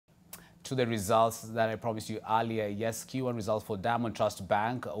to the results that I promised you earlier. Yes, Q1 results for Diamond Trust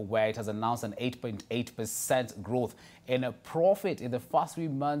Bank, where it has announced an 8.8% growth in a profit in the first 3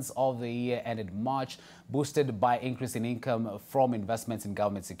 months of the year ended March, boosted by increase in income from investments in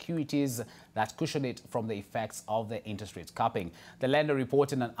government securities that cushioned it from the effects of the interest rate capping. The lender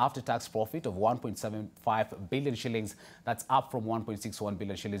reported an after-tax profit of 1.75 billion shillings. That's up from 1.61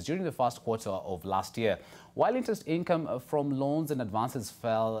 billion shillings during the first quarter of last year. While interest income from loans and advances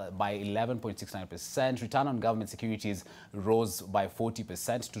fell by 11.69%, return on government securities rose by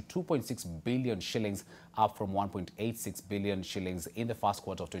 40% to 2.6 billion shillings, up from 1.86 billion shillings in the first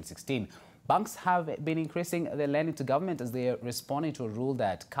quarter of 2016. Banks have been increasing their lending to government as they are responding to a rule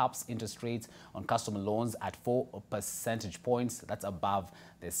that caps interest rates on customer loans at 4 percentage points. That's above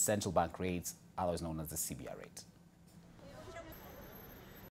the central bank rates, otherwise known as the CBR rate.